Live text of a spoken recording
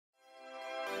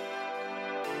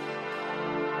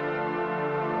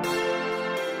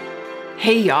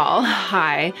Hey y'all,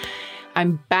 hi.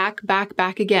 I'm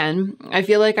back again. I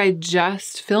feel like I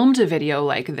just filmed a video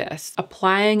like this,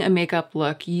 applying a makeup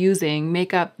look using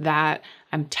makeup that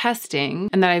I'm testing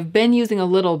and that I've been using a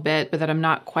little bit, but that I'm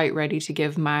not quite ready to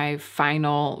give my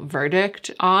final verdict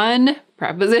on.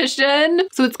 Preposition.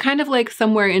 So it's kind of like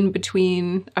somewhere in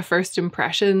between a first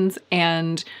impressions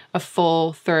and a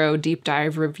full, thorough, deep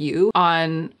dive review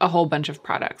on a whole bunch of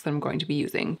products that I'm going to be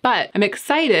using. But I'm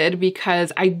excited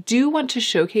because I do want to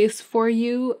showcase for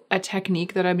you a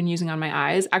technique that I've been using on my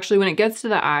eyes. Actually, when it gets to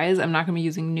the eyes, I'm not going to be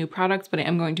using new products, but I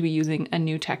am going to be using a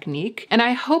new technique. And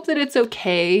I hope that it's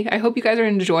okay. I hope you guys are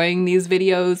enjoying these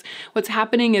videos. What's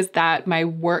happening is that my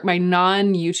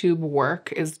non-YouTube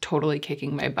work is totally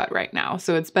kicking my butt right now.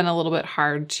 So it's been a little bit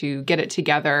hard to get it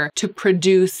together to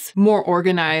produce more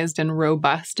organized and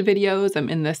robust videos. I'm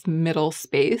in this middle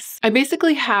space. I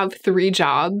basically have 3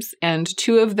 jobs and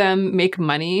 2 of them make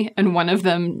money and 1 of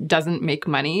them doesn't make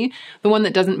money. The one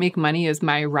that doesn't make money is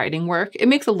my writing work. It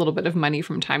makes a little bit of money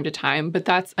from time to time, but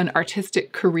that's an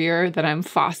artistic career that I'm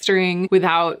fostering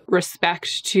without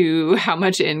respect to how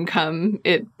much income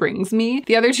it brings me.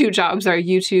 The other 2 jobs are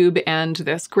YouTube and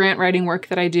this grant writing work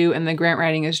that I do, and the grant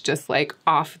writing is just like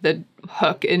off the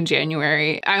hook in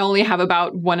January. I only have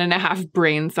about 1.5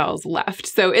 brain cells left.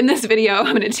 So in this video,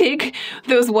 I'm going to take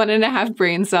those 1.5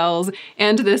 brain cells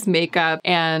and this makeup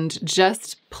and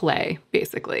just play,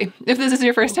 basically. If this is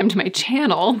your first time to my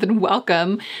channel, then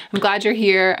welcome. I'm glad you're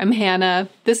here. I'm Hannah.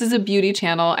 This is a beauty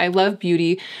channel. I love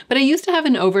beauty, but I used to have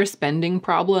an overspending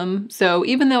problem. So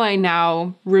even though I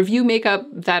now review makeup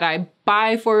that I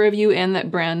buy for review and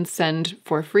that brands send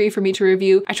for free for me to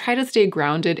review, I try to stay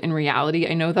grounded in reality.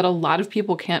 I know that a lot of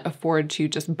people can't afford to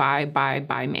just buy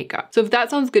makeup. So if that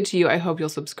sounds good to you, I hope you'll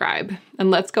subscribe.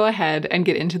 And let's go ahead and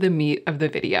get into the meat of the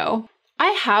video. I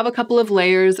have a couple of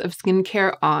layers of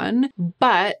skincare on,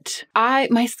 but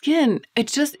my skin,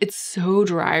 it's so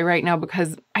dry right now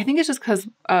because I think it's just because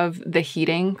of the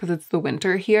heating, because it's the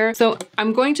winter here. So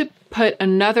I'm going to put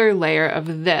another layer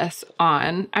of this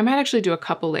on. I might actually do a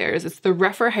couple layers. It's the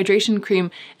Refer Hydration Cream,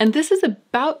 and this is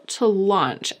about to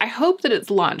launch. I hope that it's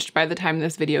launched by the time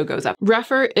this video goes up.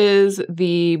 Refer is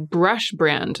the brush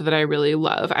brand that I really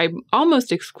love. I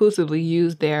almost exclusively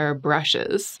use their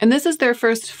brushes, and this is their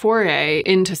first foray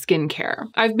into skincare.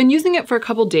 I've been using it for a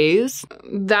couple days.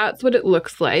 That's what it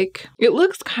looks like. It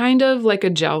looks kind of like a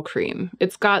gel cream.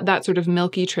 It's got that sort of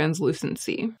milky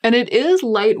translucency, and it is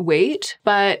lightweight,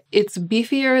 but it's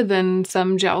beefier than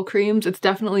some gel creams. It's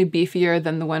definitely beefier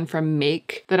than the one from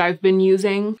Make that I've been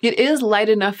using. It is light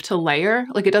enough to layer.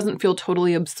 Like, it doesn't feel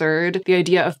totally absurd, the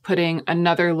idea of putting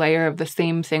another layer of the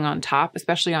same thing on top,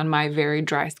 especially on my very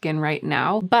dry skin right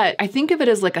now. But I think of it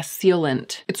as like a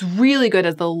sealant. It's really good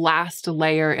as the last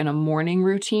layer in a morning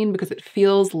routine because it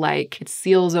feels like it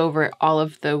seals over all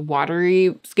of the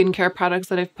watery skincare products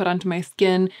that I've put onto my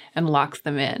skin and locks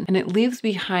them in. And it leaves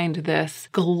behind this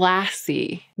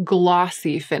glossy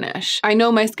finish. I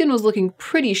know my skin was looking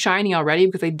pretty shiny already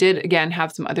because I did, again,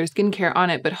 have some other skincare on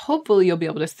it, but hopefully you'll be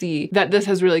able to see that this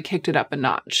has really kicked it up a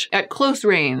notch. At close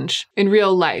range, in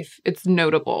real life, it's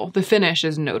notable. The finish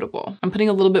is notable. I'm putting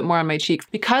a little bit more on my cheeks.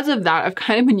 Because of that, I've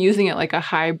kind of been using it like a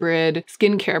hybrid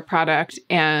skincare product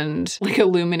and like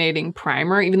illuminating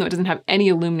primer, even though it doesn't have any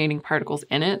illuminating particles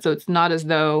in it. So it's not as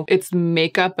though it's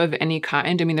makeup of any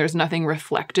kind. I mean, there's nothing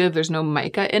reflective. There's no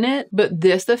mica in it, but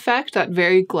this effect, that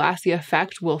very glassy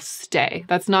effect, will stay.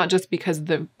 That's not just because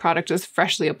the product is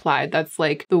freshly applied. That's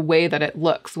like the way that it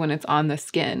looks when it's on the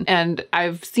skin. And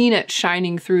I've seen it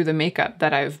shining through the makeup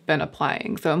that I've been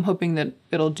applying. So I'm hoping that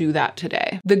it'll do that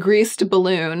today. The greased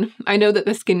balloon. I know that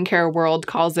the skincare world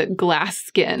calls it glass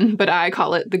skin, but I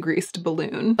call it the greased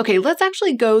balloon. Okay, let's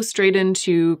actually go straight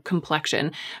into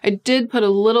complexion. I did put a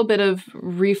little bit of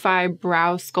Refi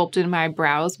Brow Sculpt in my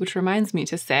brows, which reminds me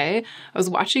to say, I was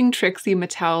watching Trixie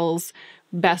Mattel's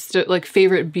best, like,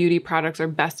 favorite beauty products or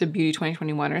best of beauty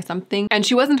 2021 or something. And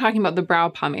she wasn't talking about the brow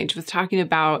pomade. She was talking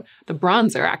about the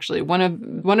bronzer, actually. One of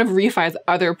Refi's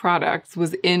other products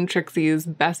was in Trixie's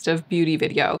best of beauty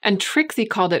video. And Trixie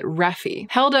called it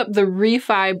Refi, held up the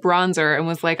Refi bronzer and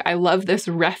was like, I love this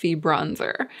Refi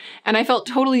bronzer. And I felt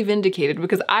totally vindicated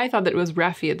because I thought that it was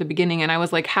Refi at the beginning. And I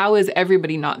was like, how is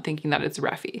everybody not thinking that it's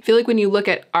Refi? I feel like when you look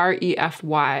at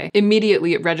R-E-F-Y,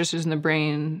 immediately it registers in the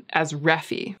brain as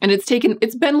Refi. And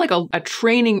it's been like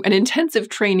an intensive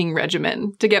training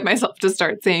regimen to get myself to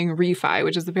start saying Refi,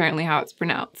 which is apparently how it's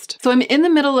pronounced. So I'm in the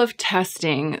middle of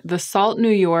testing the Salt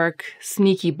New York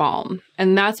Sneaky Balm.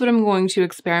 And that's what I'm going to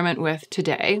experiment with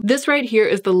today. This right here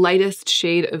is the lightest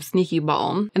shade of Sneaky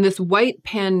Balm, and this white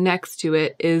pan next to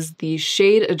it is the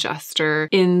shade adjuster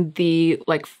in the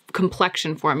like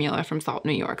complexion formula from Salt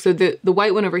New York. So the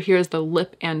white one over here is the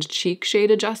lip and cheek shade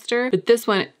adjuster, but this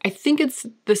one, I think it's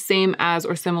the same as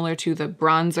or similar to the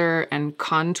bronzer and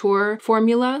contour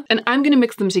formula. And I'm gonna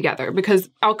mix them together because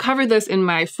I'll cover this in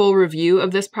my full review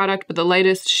of this product, but the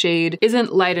lightest shade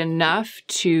isn't light enough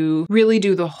to really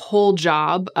do the whole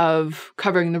job of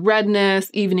covering the redness,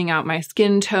 evening out my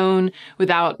skin tone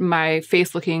without my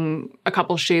face looking a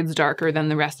couple shades darker than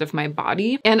the rest of my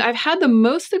body. And I've had the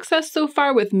most success so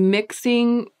far with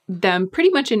mixing them pretty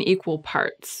much in equal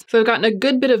parts. So I've gotten a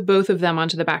good bit of both of them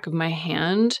onto the back of my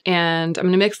hand, and I'm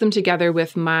gonna mix them together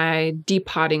with my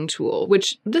depotting tool,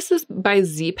 which this is by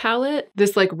Z Palette,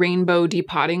 this like rainbow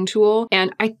depotting tool,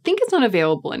 and I think it's not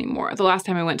available anymore. The last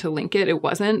time I went to link it, it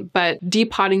wasn't, but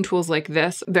depotting tools like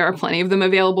this, there are plenty of them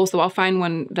available, so I'll find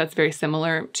one that's very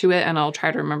similar to it and I'll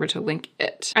try to remember to link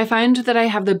it. I find that I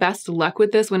have the best luck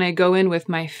with this when I go in with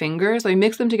my finger, so I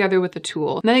mix them together with the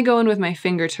tool, and then I go in with my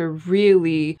finger to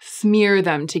really smear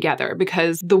them together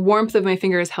because the warmth of my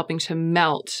finger is helping to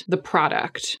melt the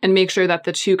product and make sure that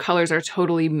the two colors are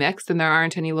totally mixed and there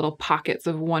aren't any little pockets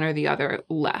of one or the other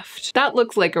left. That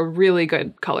looks like a really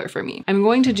good color for me. I'm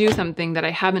going to do something that I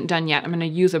haven't done yet. I'm going to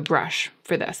use a brush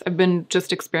for this. I've been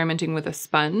just experimenting with a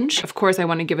sponge. Of course, I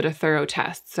want to give it a thorough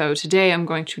test. So today I'm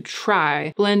going to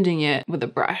try blending it with a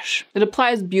brush. It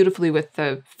applies beautifully with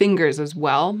the fingers as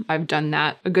well. I've done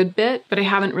that a good bit, but I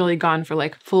haven't really gone for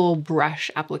like full brush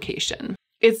application.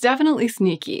 It's definitely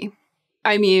sneaky.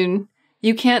 I mean,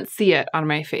 you can't see it on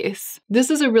my face. This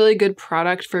is a really good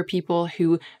product for people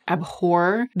who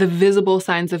abhor the visible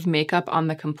signs of makeup on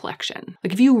the complexion.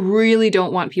 Like if you really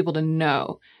don't want people to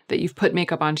know that you've put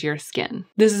makeup onto your skin,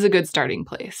 this is a good starting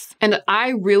place. And I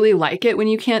really like it when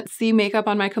you can't see makeup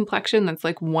on my complexion. That's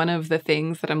like one of the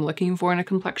things that I'm looking for in a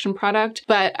complexion product,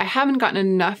 but I haven't gotten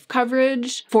enough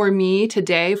coverage for me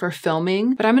today for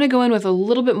filming, but I'm gonna go in with a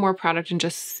little bit more product and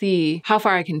just see how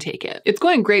far I can take it. It's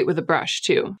going great with a brush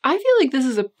too. I feel like this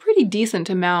is a pretty decent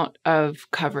amount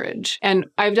of coverage, and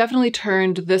I've definitely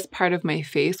turned this part of my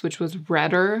face, which was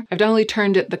redder, I've definitely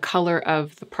turned it the color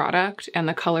of the product and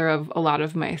the color of a lot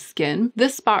of my skin.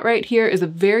 This spot right here is a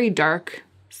very dark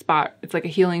spot. It's like a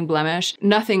healing blemish.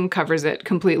 Nothing covers it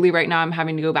completely right now. I'm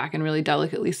having to go back and really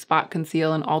delicately spot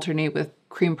conceal and alternate with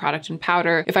cream product and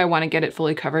powder if I want to get it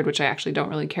fully covered, which I actually don't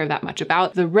really care that much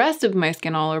about. The rest of my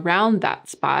skin all around that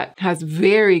spot has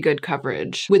very good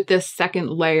coverage with this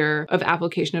second layer of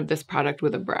application of this product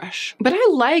with a brush. But I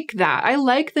like that. I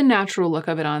like the natural look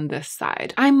of it on this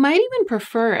side. I might even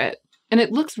prefer it. And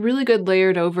it looks really good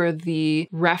layered over the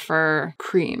Refer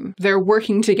cream. They're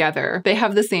working together. They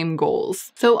have the same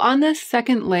goals. So on this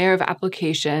second layer of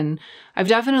application, I've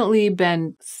definitely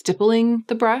been stippling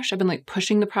the brush. I've been like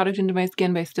pushing the product into my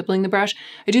skin by stippling the brush.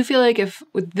 I do feel like if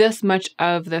with this much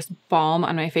of this balm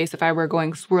on my face, if I were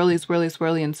going swirly, swirly,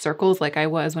 swirly in circles like I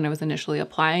was when I was initially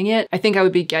applying it, I think I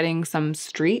would be getting some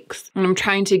streaks. And I'm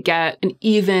trying to get an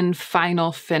even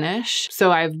final finish.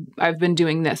 So I've been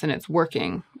doing this and it's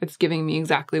working. It's giving me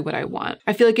exactly what I want.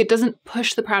 I feel like it doesn't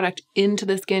push the product into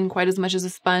the skin quite as much as a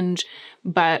sponge,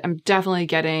 but I'm definitely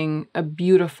getting a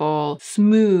beautiful,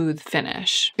 smooth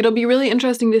finish. It'll be really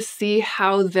interesting to see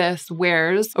how this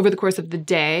wears over the course of the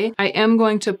day. I am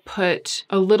going to put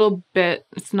a little bit,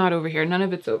 it's not over here, none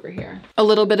of it's over here, a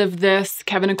little bit of this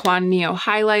Kevyn Aucoin Neo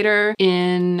highlighter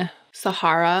in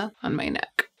Sahara on my neck.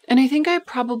 And I think I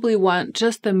probably want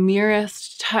just the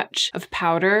merest touch of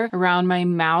powder around my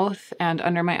mouth and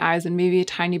under my eyes and maybe a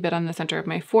tiny bit on the center of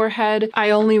my forehead.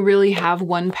 I only really have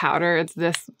one powder. It's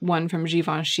this one from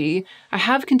Givenchy. I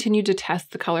have continued to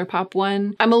test the ColourPop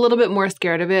one. I'm a little bit more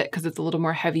scared of it because it's a little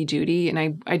more heavy duty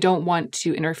and I don't want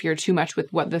to interfere too much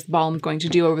with what this balm is going to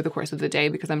do over the course of the day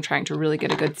because I'm trying to really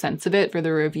get a good sense of it for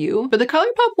the review. But the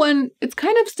ColourPop one, it's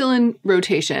kind of still in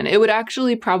rotation. It would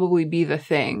actually probably be the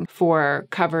thing for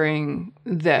covering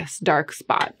this dark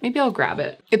spot. Maybe I'll grab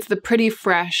it. It's the Pretty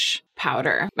Fresh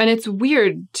powder. And it's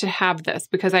weird to have this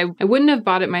because I wouldn't have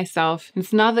bought it myself.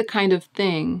 It's not the kind of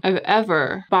thing I've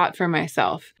ever bought for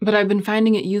myself, but I've been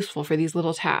finding it useful for these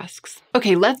little tasks.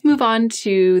 Okay, let's move on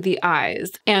to the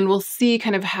eyes and we'll see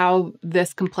kind of how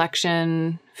this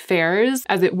complexion fares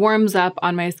as it warms up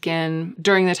on my skin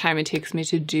during the time it takes me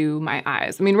to do my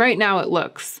eyes. I mean, right now it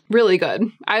looks really good.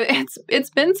 It's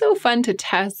been so fun to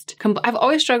test. I've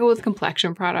always struggled with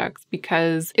complexion products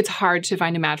because it's hard to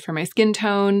find a match for my skin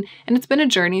tone And it's been a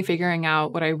journey figuring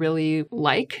out what I really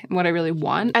like and what I really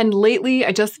want. And lately,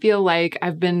 I just feel like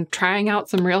I've been trying out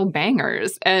some real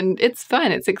bangers, and it's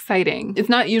fun. It's exciting. It's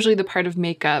not usually the part of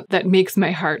makeup that makes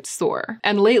my heart soar.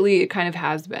 And lately, it kind of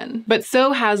has been. But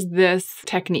so has this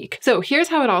technique. So here's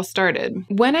how it all started.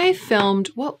 When I filmed,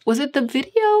 what was it, the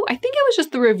video? I think it was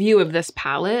just the review of this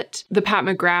palette, the Pat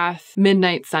McGrath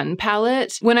Midnight Sun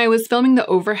palette. When I was filming the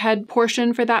overhead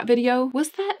portion for that video, was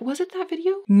it that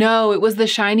video? No, it was the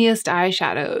Shiniest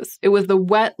Eyeshadows. It was the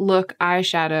wet look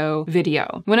eyeshadow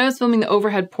video. When I was filming the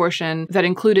overhead portion that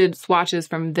included swatches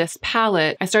from this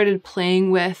palette, I started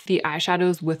playing with the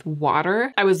eyeshadows with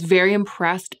water. I was very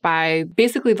impressed by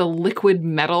basically the liquid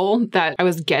metal that I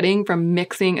was getting from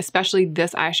mixing, especially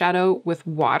this eyeshadow with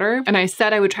water. And I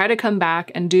said I would try to come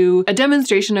back and do a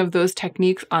demonstration of those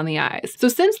techniques on the eyes. So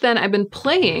since then, I've been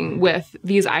playing with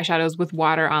these eyeshadows with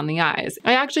water on the eyes.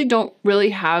 I actually don't really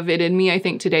have it in me, I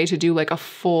think, today to do like a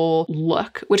full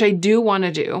look, which I do want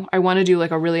to do. I want to do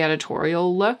like a really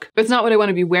editorial look. But it's not what I want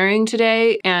to be wearing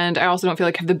today, and I also don't feel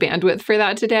like I have the bandwidth for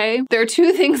that today. There are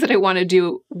two things that I want to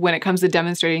do when it comes to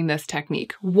demonstrating this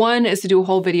technique. One is to do a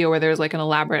whole video where there's like an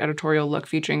elaborate editorial look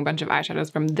featuring a bunch of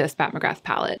eyeshadows from this Pat McGrath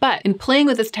palette. But in playing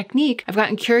with this technique, I've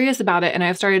gotten curious about it and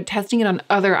I've started testing it on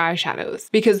other eyeshadows.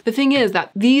 Because the thing is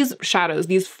that these shadows,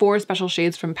 these 4 special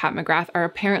shades from Pat McGrath, are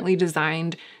apparently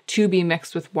designed to be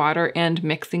mixed with water and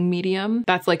mixing medium.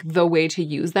 That's like the way to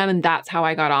use them, and that's how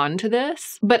I got onto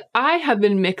this. But I have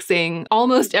been mixing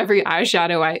almost every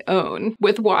eyeshadow I own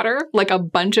with water, like a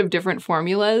bunch of different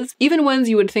formulas, even ones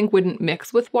you would think wouldn't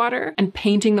mix with water, and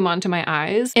painting them onto my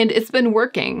eyes, and it's been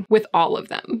working with all of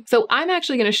them. So I'm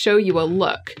actually going to show you a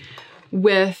look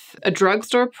with a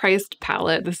drugstore priced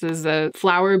palette. This is a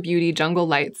Flower Beauty Jungle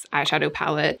Lights eyeshadow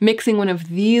palette, mixing one of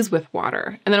these with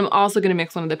water. And then I'm also gonna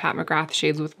mix one of the Pat McGrath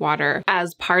shades with water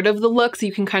as part of the look so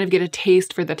you can kind of get a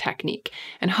taste for the technique.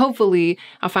 And hopefully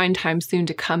I'll find time soon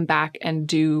to come back and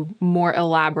do more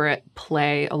elaborate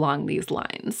play along these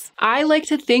lines. I like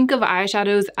to think of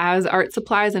eyeshadows as art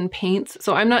supplies and paints,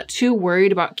 so I'm not too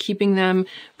worried about keeping them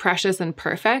precious and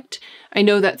perfect. I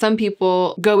know that some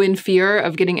people go in fear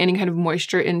of getting any kind of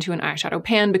moisture into an eyeshadow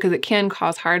pan because it can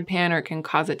cause hard pan or it can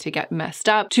cause it to get messed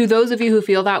up. To those of you who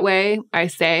feel that way, I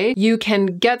say you can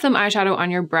get some eyeshadow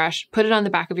on your brush, put it on the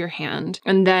back of your hand,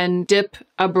 and then dip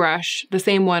a brush, the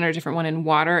same one or a different one, in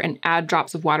water and add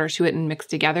drops of water to it and mix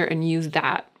together and use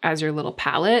that as your little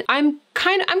palette. I'm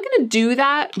gonna do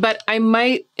that, but I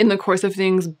might, in the course of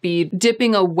things, be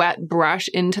dipping a wet brush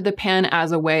into the pan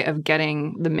as a way of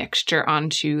getting the mixture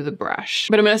onto the brush.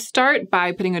 But I'm gonna start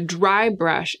by putting a dry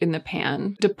brush in the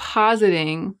pan,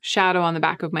 depositing shadow on the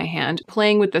back of my hand,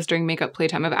 playing with this during makeup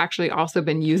playtime. I've actually also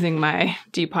been using my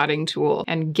depotting tool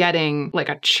and getting like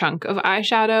a chunk of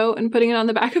eyeshadow and putting it on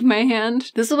the back of my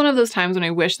hand. This is one of those times when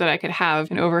I wish that I could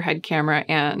have an overhead camera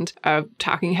and a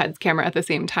talking heads camera at the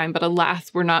same time, but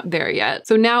alas, we're not there yet.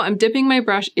 So now I'm dipping my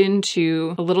brush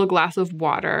into a little glass of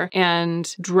water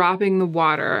and dropping the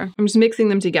water. I'm just mixing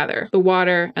them together, the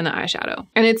water and the eyeshadow.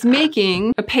 And it's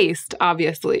making a paste,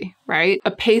 obviously, right?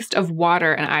 A paste of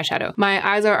water and eyeshadow. My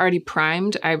eyes are already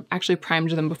primed. I actually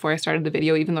primed them before I started the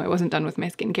video, even though I wasn't done with my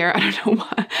skincare. I don't know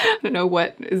why. I don't know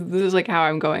what is, this is like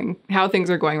how things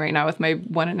are going right now with my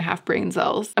 1.5 brain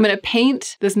cells. I'm gonna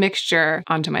paint this mixture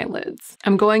onto my lids.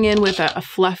 I'm going in with a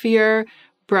fluffier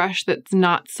brush that's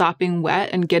not sopping wet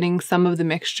and getting some of the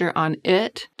mixture on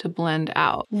it to blend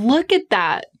out. Look at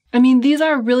that. I mean, these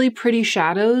are really pretty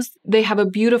shadows. They have a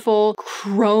beautiful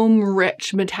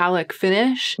chrome-rich metallic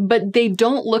finish, but they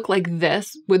don't look like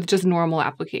this with just normal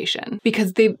application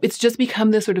because it's just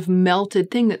become this sort of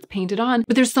melted thing that's painted on.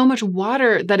 But there's so much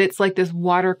water that it's like this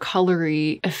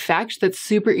watercolory effect that's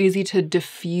super easy to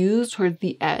diffuse towards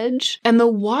the edge. And the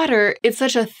water, it's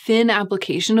such a thin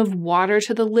application of water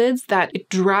to the lids that it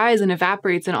dries and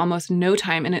evaporates in almost no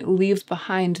time, and it leaves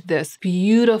behind this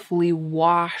beautifully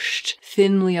washed,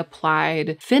 thinly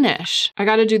applied finish. I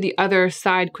gotta do the other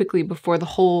side quickly before the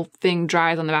whole thing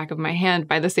dries on the back of my hand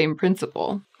by the same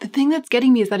principle. The thing that's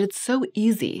getting me is that it's so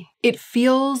easy. It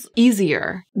feels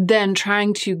easier than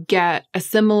trying to get a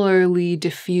similarly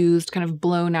diffused, kind of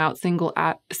blown out single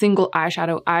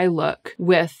eyeshadow eye look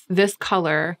with this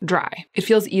color dry. It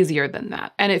feels easier than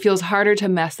that. And it feels harder to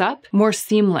mess up, more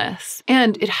seamless.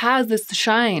 And it has this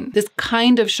shine, this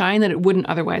kind of shine that it wouldn't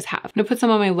otherwise have. I'm gonna put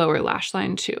some on my lower lash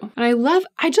line too. And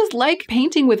I just like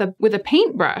painting with a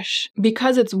paintbrush.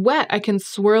 Because it's wet, I can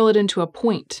swirl it into a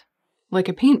point. like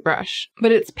a paintbrush,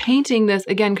 but it's painting this,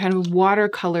 again, kind of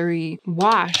watercolory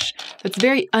wash that's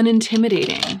very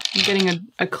unintimidating. I'm getting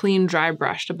a clean, dry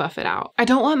brush to buff it out. I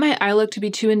don't want my eye look to be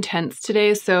too intense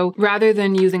today, so rather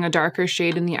than using a darker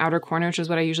shade in the outer corner, which is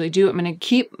what I usually do, I'm gonna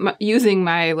keep using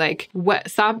my like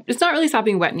wet sop. It's not really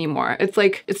sopping wet anymore. It's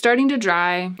like, it's starting to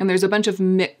dry and there's a bunch of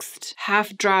mixed,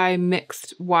 half dry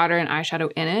mixed water and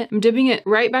eyeshadow in it. I'm dipping it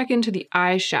right back into the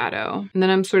eyeshadow and then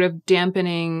I'm sort of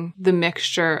dampening the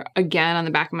mixture again on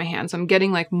the back of my hand. So I'm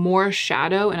getting like more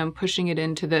shadow and I'm pushing it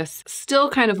into this still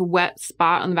kind of wet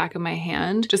spot on the back of my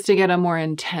hand just to get a more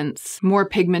intense, more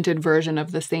pigmented version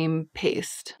of the same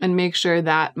paste and make sure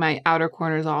that my outer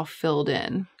corner is all filled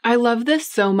in. I love this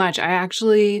so much. I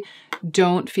actually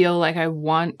don't feel like I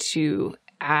want to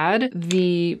add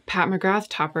the Pat McGrath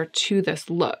topper to this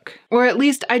look. Or at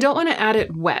least I don't want to add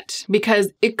it wet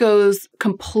because it goes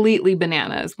completely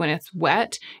bananas when it's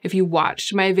wet. If you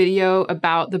watched my video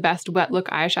about the best wet look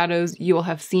eyeshadows, you will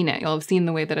have seen it. You'll have seen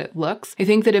the way that it looks. I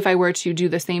think that if I were to do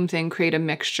the same thing, create a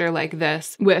mixture like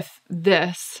this with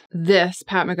this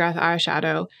Pat McGrath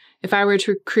eyeshadow, if I were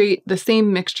to create the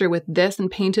same mixture with this and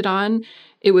paint it on,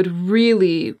 it would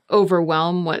really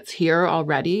overwhelm what's here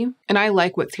already. And I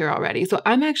like what's here already. So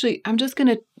I'm just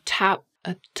gonna tap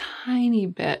a tiny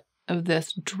bit of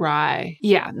this dry.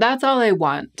 Yeah, that's all I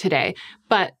want today.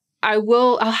 But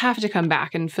I'll have to come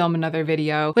back and film another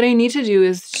video. What I need to do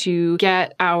is to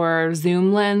get our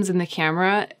zoom lens in the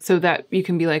camera so that you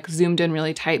can be like zoomed in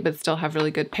really tight, but still have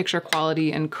really good picture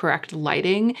quality and correct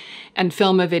lighting, and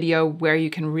film a video where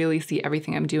you can really see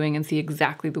everything I'm doing and see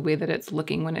exactly the way that it's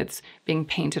looking when it's being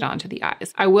painted onto the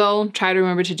eyes. I will try to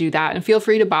remember to do that, and feel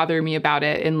free to bother me about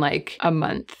it in like a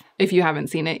month if you haven't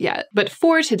seen it yet. But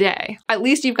for today, at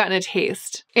least you've gotten a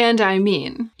taste. And I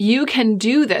mean, you can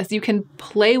do this. You can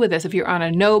play with this if you're on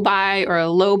a no buy or a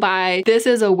low buy. This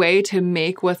is a way to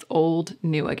make what's old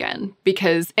new again,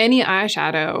 because any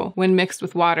eyeshadow when mixed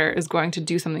with water is going to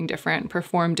do something different,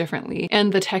 perform differently.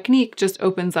 And the technique just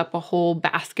opens up a whole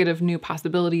basket of new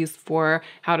possibilities for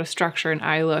how to structure an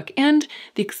eye look and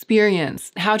the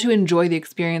experience, how to enjoy the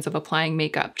experience of applying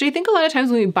makeup. Which I think a lot of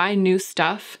times when we buy new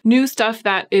stuff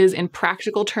that is in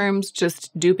practical terms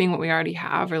just duping what we already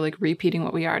have or like repeating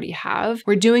what we already have,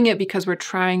 we're doing it because we're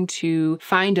trying to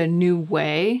find a new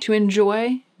way to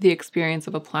enjoy the experience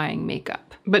of applying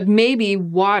makeup. But maybe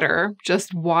water,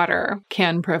 just water,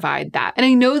 can provide that. And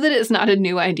I know that it's not a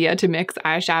new idea to mix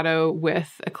eyeshadow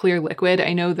with a clear liquid.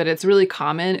 I know that it's really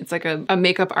common. It's like a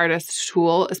makeup artist's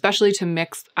tool, especially to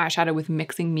mix eyeshadow with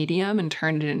mixing medium and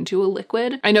turn it into a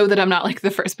liquid. I know that I'm not like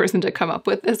the first person to come up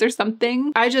with this or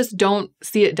something. I just don't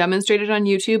see it demonstrated on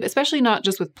YouTube, especially not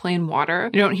just with plain water.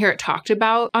 I don't hear it talked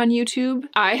about on YouTube.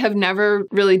 I have never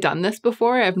really done this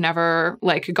before. I've never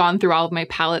like gone through all of my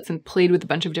palettes and played with a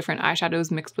bunch of different eyeshadows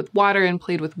mixed with water and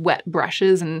played with wet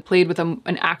brushes and played with an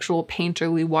actual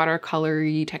painterly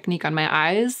watercolory technique on my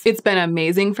eyes. It's been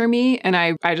amazing for me, and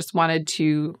I just wanted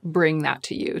to bring that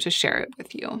to you, to share it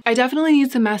with you. I definitely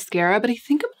need some mascara, but I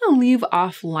think I'm gonna leave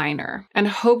off liner and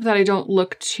hope that I don't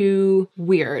look too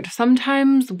weird.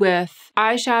 Sometimes with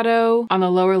eyeshadow on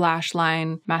the lower lash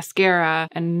line, mascara,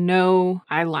 and no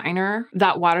eyeliner,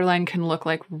 that waterline can look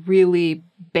like really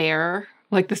bare,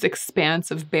 like this expanse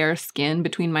of bare skin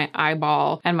between my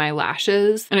eyeball and my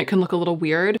lashes, and it can look a little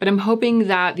weird. But I'm hoping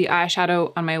that the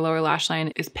eyeshadow on my lower lash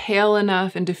line is pale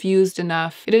enough and diffused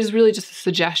enough. It is really just a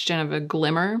suggestion of a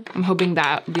glimmer. I'm hoping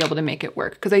that I'll be able to make it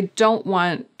work because I don't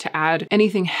want to add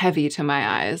anything heavy to my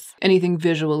eyes, anything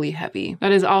visually heavy.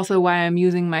 That is also why I'm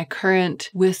using my current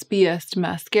wispiest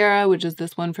mascara, which is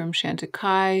this one from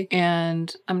Chantecaille,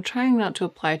 and I'm trying not to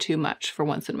apply too much for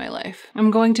once in my life.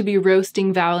 I'm going to be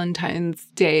roasting Valentine's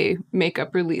Day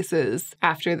makeup releases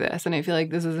after this, and I feel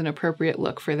like this is an appropriate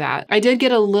look for that. I did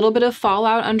get a little bit of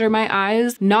fallout under my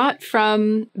eyes, not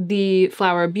from the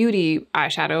Flower Beauty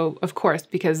eyeshadow, of course,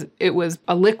 because it was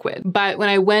a liquid, but when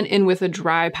I went in with a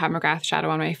dry Pat McGrath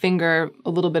shadow on my finger, a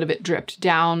little bit of it dripped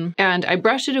down, and I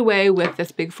brushed it away with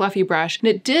this big fluffy brush, and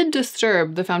it did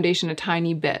disturb the foundation a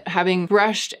tiny bit. Having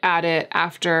brushed at it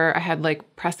after I had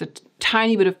like pressed a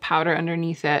tiny bit of powder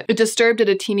underneath it, it disturbed it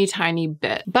a teeny tiny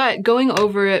bit. But going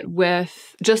over it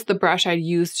with just the brush I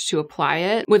used to apply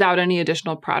it without any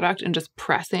additional product and just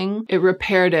pressing, it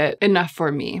repaired it enough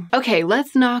for me. Okay,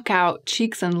 let's knock out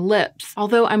cheeks and lips.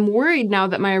 Although I'm worried now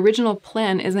that my original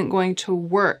plan isn't going to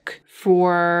work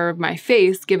for my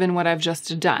face given what I've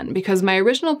just done, because my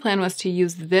original plan was to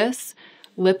use this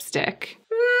lipstick.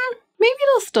 Maybe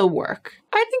it'll still work.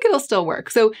 I think it'll still work.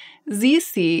 So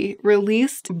ZC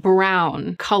released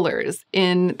brown colors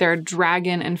in their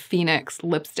Dragon and Phoenix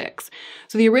lipsticks.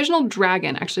 So the original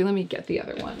Dragon, actually, let me get the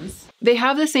other ones. They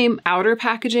have the same outer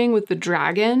packaging with the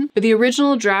Dragon, but the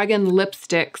original Dragon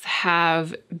lipsticks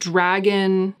have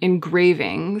dragon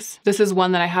engravings. This is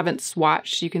one that I haven't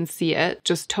swatched. You can see it,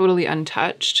 just totally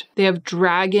untouched. They have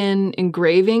dragon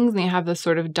engravings, and they have this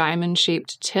sort of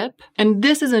diamond-shaped tip. And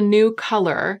this is a new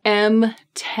color,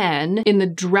 M10, in the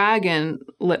Dragon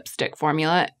lipstick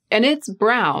formula, and it's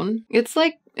brown.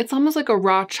 It's almost like a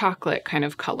raw chocolate kind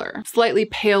of color. Slightly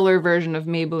paler version of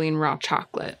Maybelline Raw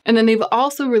Chocolate. And then they've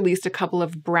also released a couple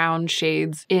of brown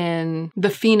shades in the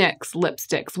Phoenix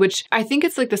lipsticks, which I think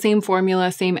it's like the same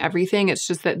formula, same everything. It's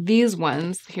just that these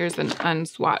ones, here's an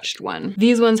unswatched one.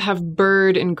 These ones have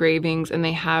bird engravings and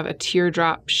they have a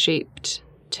teardrop shaped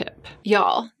tip.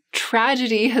 Y'all,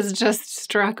 tragedy has just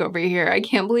struck over here. I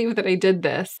can't believe that I did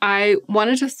this. I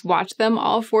wanted to swatch them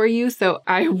all for you, so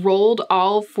I rolled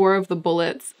all 4 of the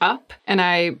bullets up and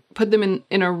I put them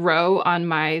in a row on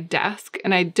my desk.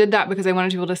 And I did that because I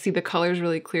wanted to be able to see the colors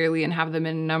really clearly and have them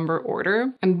in number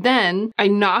order. And then I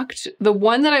knocked the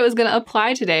one that I was gonna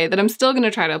apply today, that I'm still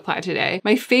gonna try to apply today,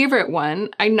 my favorite one,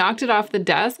 I knocked it off the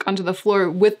desk onto the floor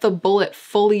with the bullet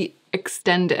fully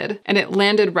extended, and it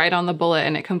landed right on the bullet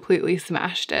and it completely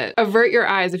smashed it. Avert your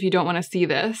eyes if you don't want to see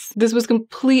this. This was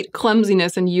complete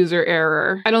clumsiness and user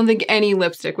error. I don't think any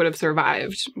lipstick would have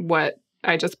survived what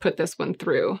I just put this one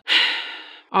through.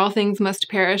 All things must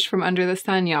perish from under the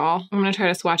sun, y'all. I'm gonna try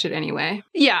to swatch it anyway.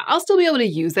 Yeah, I'll still be able to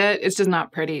use it. It's just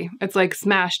not pretty. It's like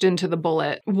smashed into the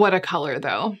bullet. What a color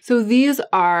though. So these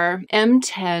are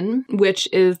M10, which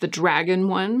is the Dragon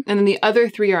one. And then the other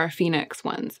 3 are Phoenix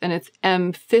ones. And it's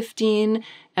M15,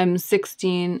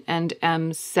 M16, and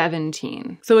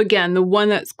M17. So again, the one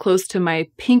that's close to my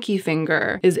pinky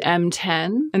finger is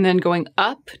M10. And then going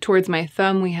up towards my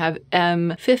thumb, we have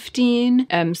M15,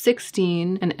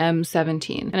 M16, and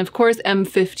M17. And of course,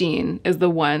 M15 is the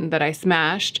one that I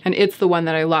smashed, and it's the one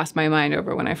that I lost my mind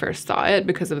over when I first saw it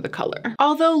because of the color.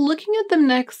 Although looking at them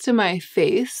next to my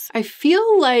face, I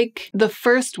feel like the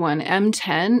first one,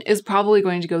 M10, is probably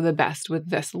going to go the best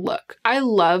with this look. I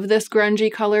love this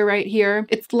grungy color right here.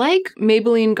 It's like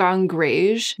Maybelline Gone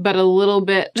Greige, but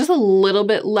just a little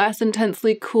bit less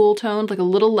intensely cool toned, like a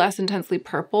little less intensely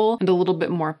purple and a little bit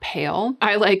more pale.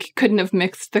 I couldn't have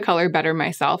mixed the color better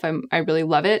myself. I really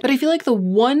love it. But I feel like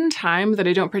the one time that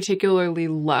I don't particularly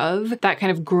love that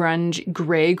kind of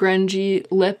gray grungy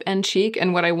lip and cheek,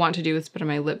 and what I want to do is put on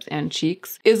my lips and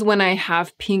cheeks, is when I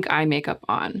have pink eye makeup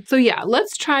on. So yeah,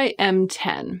 let's try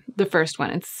M10, the first one,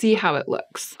 and see how it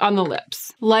looks on the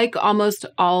lips. Like almost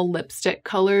all lipstick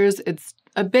colors, it's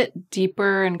a bit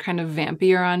deeper and kind of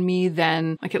vampier on me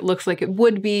than it looks like it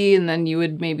would be, and then you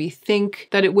would maybe think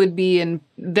that it would be, and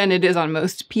than it is on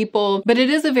most people, but it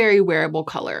is a very wearable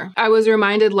color. I was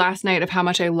reminded last night of how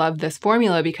much I love this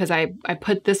formula because I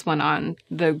put this one on,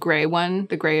 the gray one,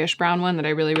 the grayish brown one that I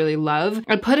really, really love.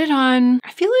 I put it on,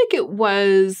 I feel like it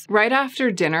was right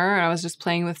after dinner, and I was just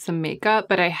playing with some makeup,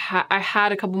 but I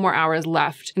had a couple more hours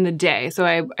left in the day. So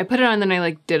I put it on, and then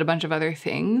I did a bunch of other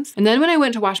things. And then when I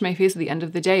went to wash my face at the end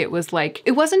of the day, it was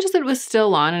it wasn't just that it was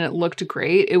still on and it looked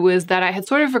great. It was that I had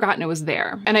sort of forgotten it was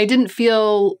there. And I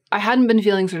hadn't been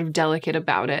feeling sort of delicate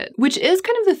about it, which is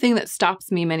kind of the thing that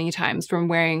stops me many times from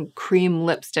wearing cream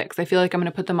lipsticks. I feel like I'm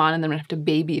gonna put them on and then I'm gonna have to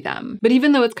baby them. But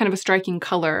even though it's kind of a striking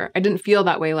color, I didn't feel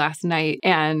that way last night,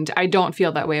 and I don't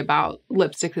feel that way about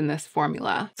lipsticks in this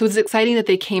formula. So it's exciting that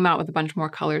they came out with a bunch more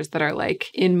colors that are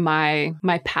in my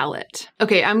palette.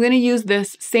 Okay, I'm gonna use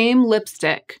this same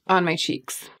lipstick on my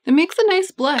cheeks. It makes a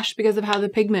nice blush because of how the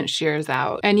pigment shears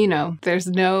out. And there's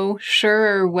no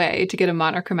surer way to get a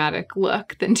monochromatic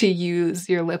look than to use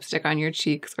your lipstick on your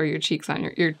cheeks, or your cheeks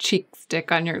on your cheek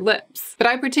stick on your lips. But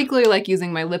I particularly like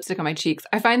using my lipstick on my cheeks.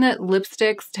 I find that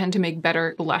lipsticks tend to make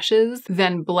better blushes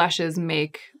than blushes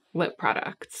make lip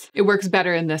products. It works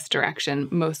better in this direction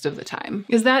most of the time.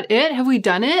 Is that it? Have we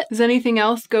done it? Does anything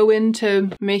else go into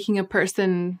making a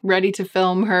person ready to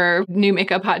film her new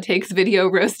makeup hot takes video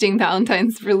roasting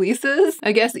Valentine's releases?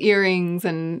 I guess earrings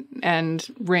and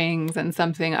rings and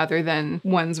something other than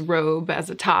one's robe as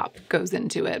a top goes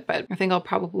into it, but I think I'll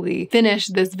probably finish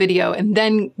this video and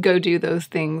then go do those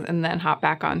things and then hop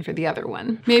back on for the other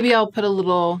one. Maybe I'll put a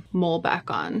little mole back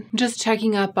on. Just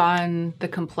checking up on the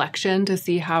complexion to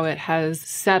see how it has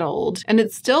settled, and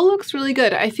it still looks really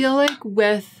good. I feel like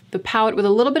with the powder, with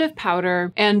a little bit of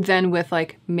powder, and then with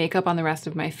makeup on the rest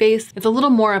of my face, it's a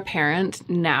little more apparent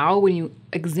now when you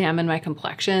examine my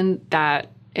complexion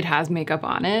that it has makeup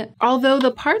on it. Although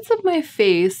the parts of my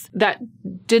face that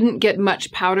didn't get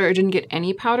much powder or didn't get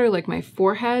any powder, like my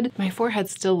forehead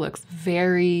still looks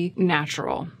very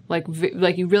natural. Like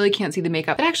you really can't see the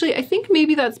makeup. But actually, I think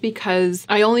maybe that's because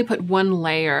I only put one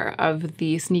layer of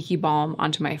the Sneaky Balm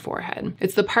onto my forehead.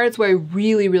 It's the parts where I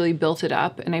really, really built it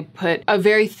up and I put a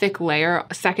very thick layer,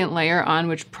 a second layer on,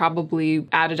 which probably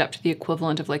added up to the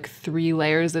equivalent of like 3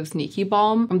 layers of Sneaky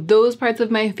Balm. On those parts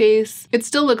of my face, it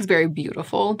still looks very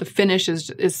beautiful. The finish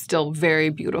is still very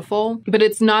beautiful, but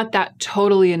it's not that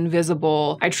totally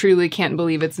invisible, I truly can't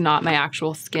believe it's not my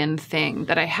actual skin thing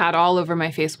that I had all over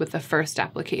my face with the first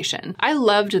application. I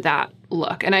loved that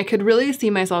look, and I could really see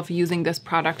myself using this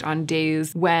product on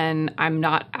days when I'm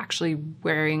not actually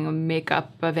wearing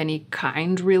makeup of any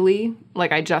kind, really.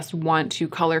 Like I just want to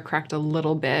color correct a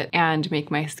little bit and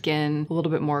make my skin a little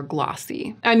bit more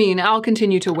glossy. I mean, I'll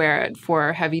continue to wear it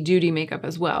for heavy duty makeup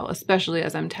as well, especially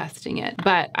as I'm testing it.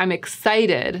 But I'm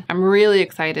excited, I'm really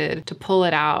excited to pull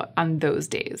it out on those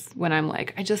days when I'm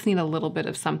like, I just need a little bit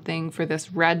of something for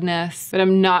this redness, but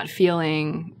I'm not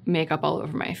feeling makeup all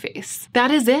over my face.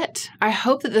 That is it. I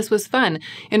hope that this was fun.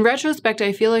 In retrospect,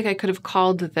 I feel like I could have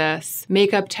called this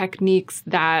makeup techniques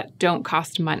that don't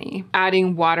cost money.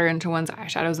 Adding water into one's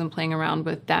eyeshadows and playing around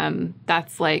with them,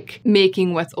 that's like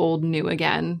making what's old new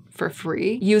again for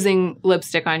free. Using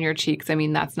lipstick on your cheeks, I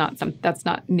mean, that's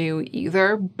not new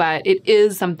either, but it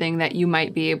is something that you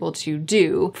might be able to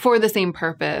do for the same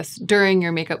purpose during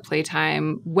your makeup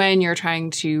playtime when you're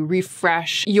trying to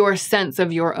refresh your sense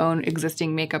of your own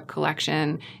existing makeup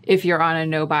collection if you're on a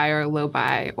no-buy or a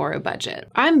low-buy or a budget.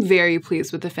 I'm very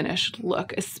pleased with the finished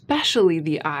look, especially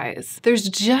the eyes. There's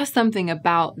just something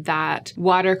about that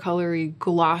watercolory,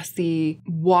 glossy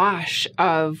wash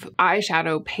of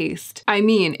eyeshadow paste. I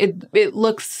mean, it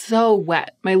looks so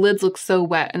wet. My lids look so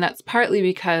wet, and that's partly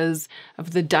because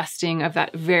of the dusting of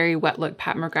that very wet look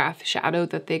Pat McGrath shadow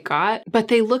that they got, but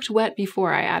they looked wet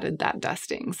before I added that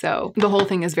dusting, so the whole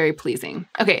thing is very pleasing.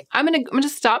 Okay, I'm gonna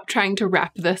stop trying to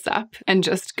wrap this up and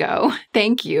just go.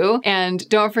 Thank you, and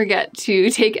don't forget to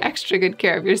take extra good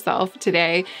care of yourself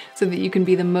today so that you can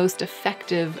be the most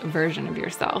effective version of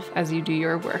yourself as you do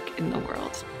your work in the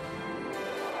world.